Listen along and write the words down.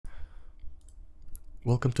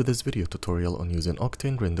Welcome to this video tutorial on using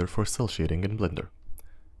Octane Render for cel shading in Blender.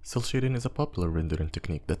 Cel shading is a popular rendering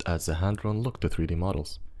technique that adds a hand-drawn look to 3D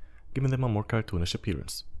models, giving them a more cartoonish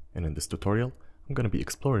appearance. And in this tutorial, I'm going to be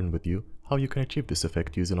exploring with you how you can achieve this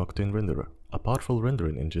effect using Octane Renderer, a powerful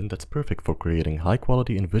rendering engine that's perfect for creating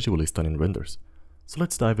high-quality and visually stunning renders. So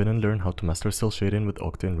let's dive in and learn how to master cel shading with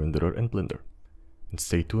Octane Renderer in Blender. And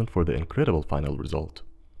stay tuned for the incredible final result.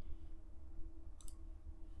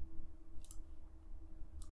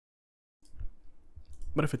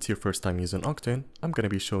 But if it's your first time using Octane, I'm going to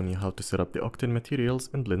be showing you how to set up the Octane materials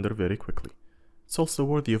in Blender very quickly. It's also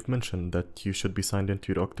worthy of mention that you should be signed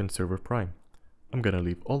into your Octane server Prime. I'm going to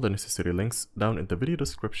leave all the necessary links down in the video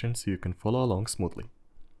description so you can follow along smoothly.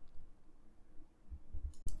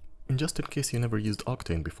 And just in case you never used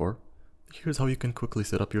Octane before, here's how you can quickly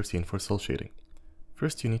set up your scene for cel shading.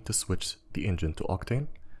 First you need to switch the engine to Octane,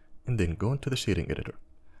 and then go into the shading editor.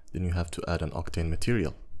 Then you have to add an Octane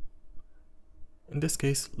material. In this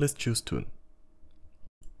case, let's choose toon.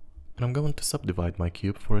 And I'm going to subdivide my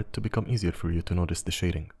cube for it to become easier for you to notice the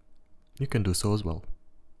shading. You can do so as well.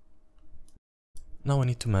 Now I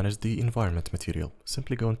need to manage the environment material.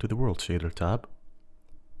 Simply go into the World Shader tab.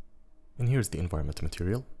 And here's the environment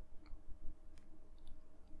material.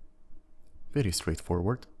 Very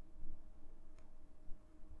straightforward.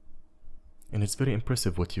 And it's very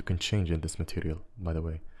impressive what you can change in this material, by the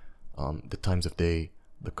way. The times of day,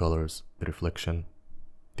 the colors, the reflection,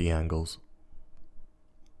 the angles.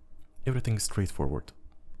 Everything is straightforward.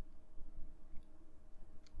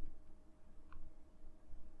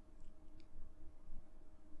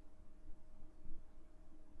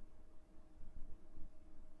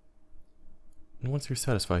 And once you're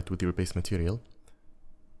satisfied with your base material,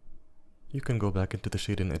 you can go back into the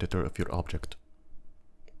shading editor of your object.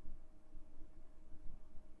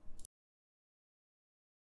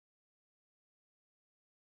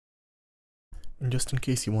 And just in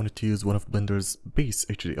case you wanted to use one of Blender's base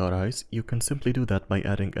HDRIs, you can simply do that by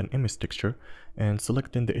adding an image texture and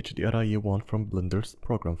selecting the HDRI you want from Blender's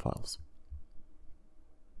program files.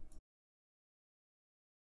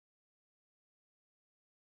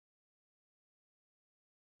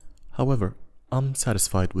 However, I'm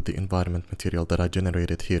satisfied with the environment material that I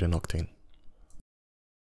generated here in Octane.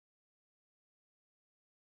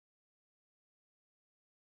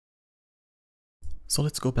 So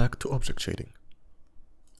let's go back to object shading.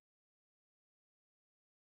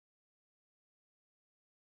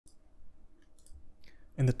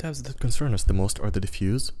 And the tabs that concern us the most are the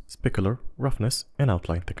diffuse, specular, roughness, and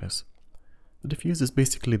outline thickness. The diffuse is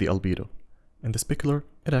basically the albedo, and the specular,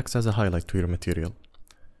 it acts as a highlight to your material.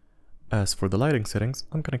 As for the lighting settings,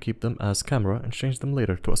 I'm going to keep them as camera and change them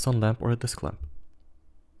later to a sun lamp or a disk lamp.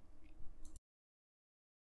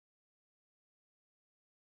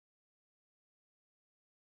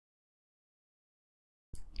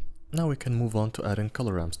 Now we can move on to adding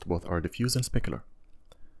color ramps to both our diffuse and specular.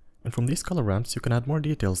 And from these color ramps you can add more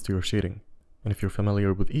details to your shading. And if you're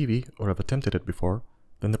familiar with Eevee or have attempted it before,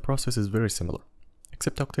 then the process is very similar.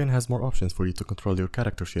 Except Octane has more options for you to control your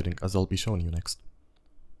character shading, as I'll be showing you next.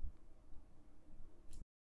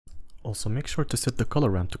 Also make sure to set the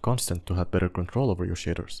color ramp to constant to have better control over your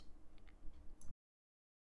shaders.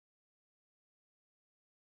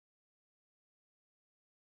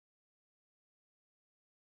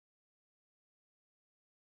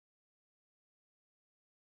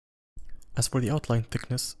 As for the outline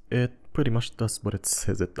thickness, it pretty much does what it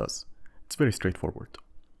says it does. It's very straightforward.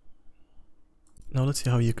 Now let's see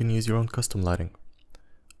how you can use your own custom lighting.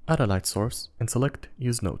 Add a light source and select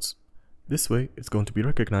Use Nodes. This way, it's going to be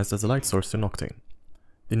recognized as a light source in Octane.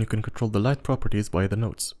 Then you can control the light properties via the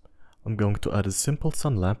nodes. I'm going to add a simple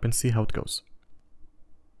sun lamp and see how it goes.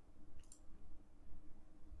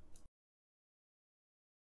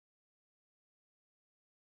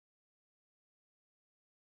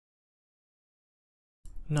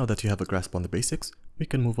 Now that you have a grasp on the basics, we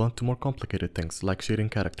can move on to more complicated things like shading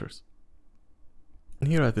characters. And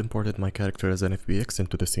here I've imported my character as an FBX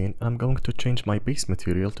into the scene, and I'm going to change my base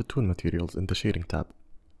material to toon materials in the shading tab.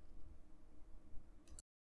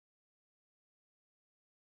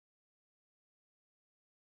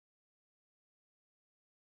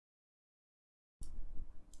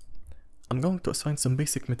 I'm going to assign some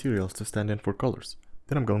basic materials to stand in for colors.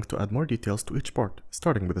 Then I'm going to add more details to each part,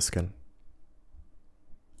 starting with the skin.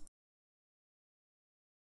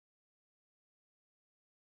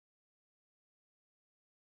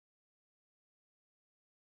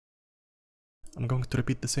 I'm going to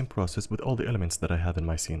repeat the same process with all the elements that I have in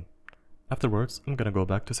my scene. Afterwards, I'm going to go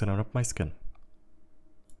back to setting up my skin.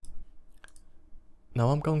 Now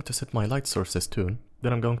I'm going to set my light source as toon,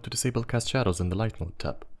 then I'm going to disable cast shadows in the light mode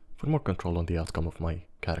tab for more control on the outcome of my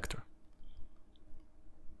character.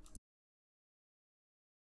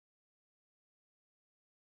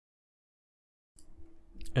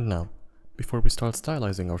 And now, before we start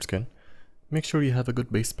stylizing our skin, make sure you have a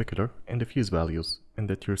good base specular and diffuse values, and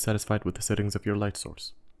that you're satisfied with the settings of your light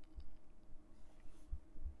source.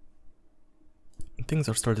 And things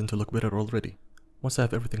are starting to look better already. Once I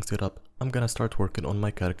have everything set up, I'm gonna start working on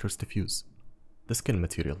my character's diffuse, the skin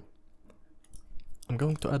material. I'm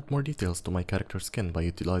going to add more details to my character's skin by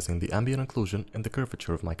utilizing the ambient occlusion and the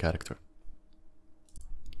curvature of my character.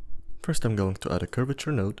 First I'm going to add a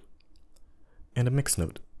curvature node and a mix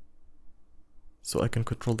node, so I can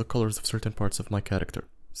control the colors of certain parts of my character,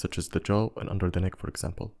 such as the jaw and under the neck for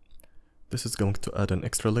example. This is going to add an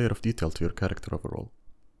extra layer of detail to your character overall.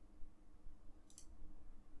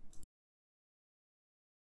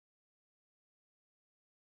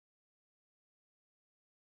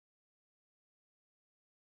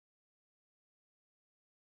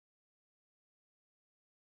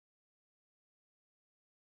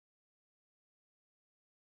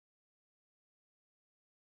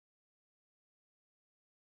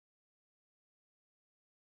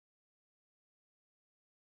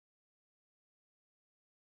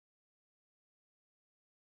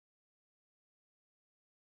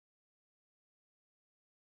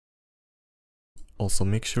 Also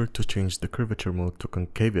make sure to change the curvature mode to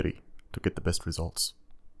concavity to get the best results.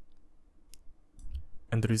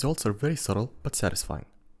 And the results are very subtle but satisfying.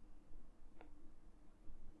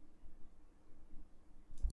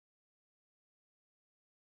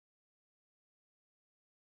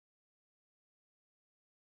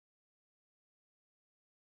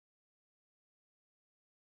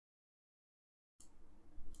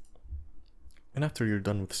 And after you're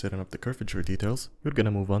done with setting up the curvature details, you're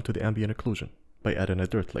gonna move on to the ambient occlusion by adding a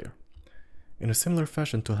dirt layer. In a similar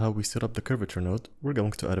fashion to how we set up the curvature node, we're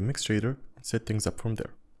going to add a mix shader and set things up from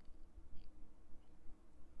there.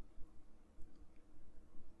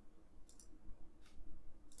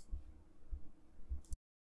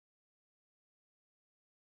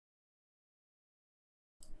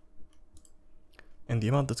 And the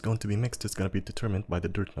amount that's going to be mixed is going to be determined by the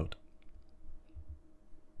dirt node.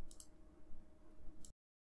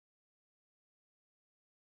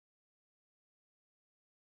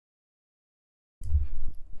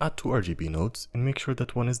 Add two RGB nodes and make sure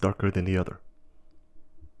that one is darker than the other.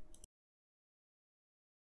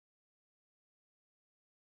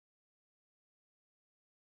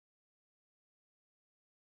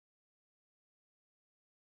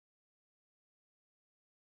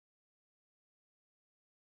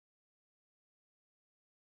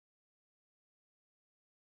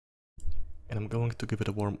 And I'm going to give it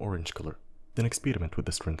a warm orange color, then experiment with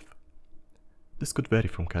the strength. This could vary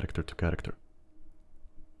from character to character.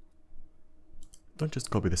 Don't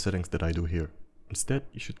just copy the settings that I do here. Instead,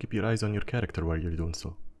 you should keep your eyes on your character while you're doing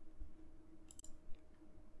so.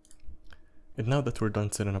 And now that we're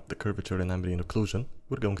done setting up the curvature and ambient occlusion,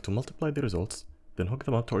 we're going to multiply the results, then hook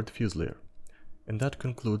them up to our diffuse layer. And that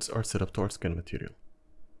concludes our setup to our skin material.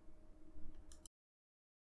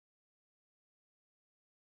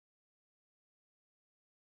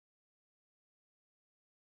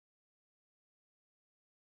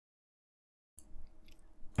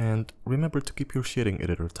 And remember to keep your shading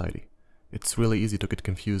editor tidy. It's really easy to get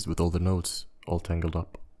confused with all the nodes all tangled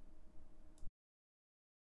up.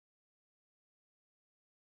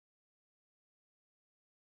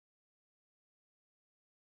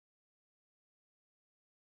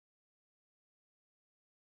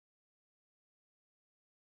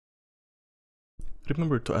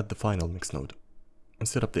 Remember to add the final mix node and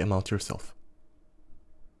set up the amount yourself.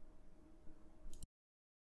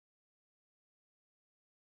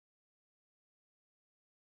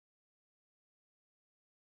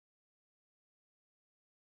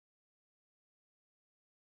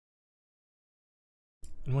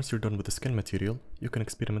 And once you're done with the skin material, you can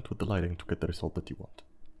experiment with the lighting to get the result that you want.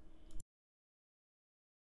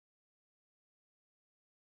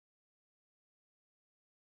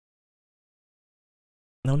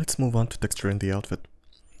 Now let's move on to texturing the outfit.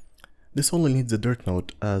 This only needs a dirt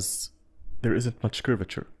node as there isn't much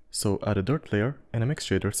curvature, so add a dirt layer and a mix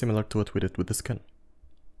shader similar to what we did with the skin.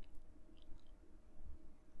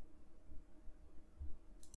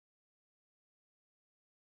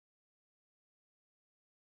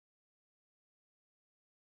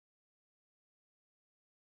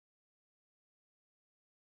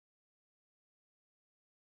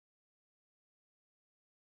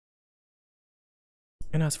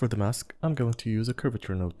 And as for the mask, I'm going to use a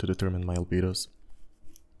curvature node to determine my albedos.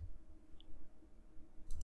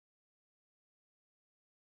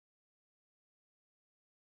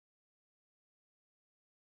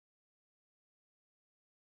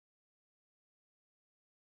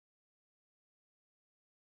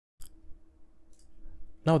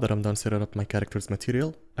 Now that I'm done setting up my character's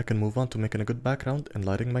material, I can move on to making a good background and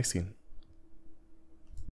lighting my scene.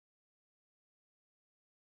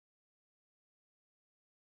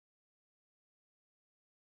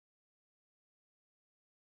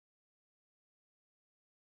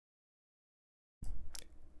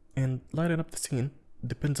 And lighting up the scene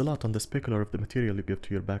depends a lot on the specular of the material you give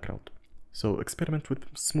to your background, so experiment with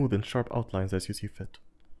smooth and sharp outlines as you see fit.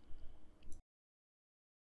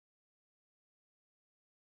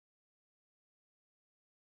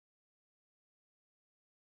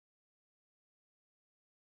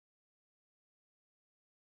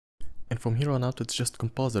 And from here on out, it's just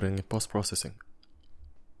compositing and post-processing.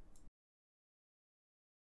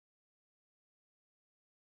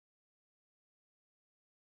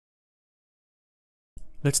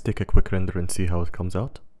 Let's take a quick render and see how it comes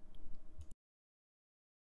out.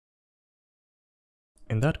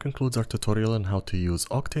 And that concludes our tutorial on how to use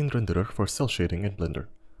Octane Renderer for cel shading in Blender.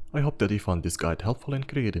 I hope that you found this guide helpful in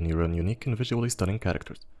creating your own unique and visually stunning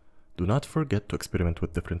characters. Do not forget to experiment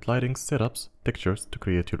with different lighting, setups, textures to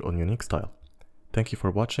create your own unique style. Thank you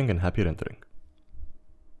for watching and happy rendering.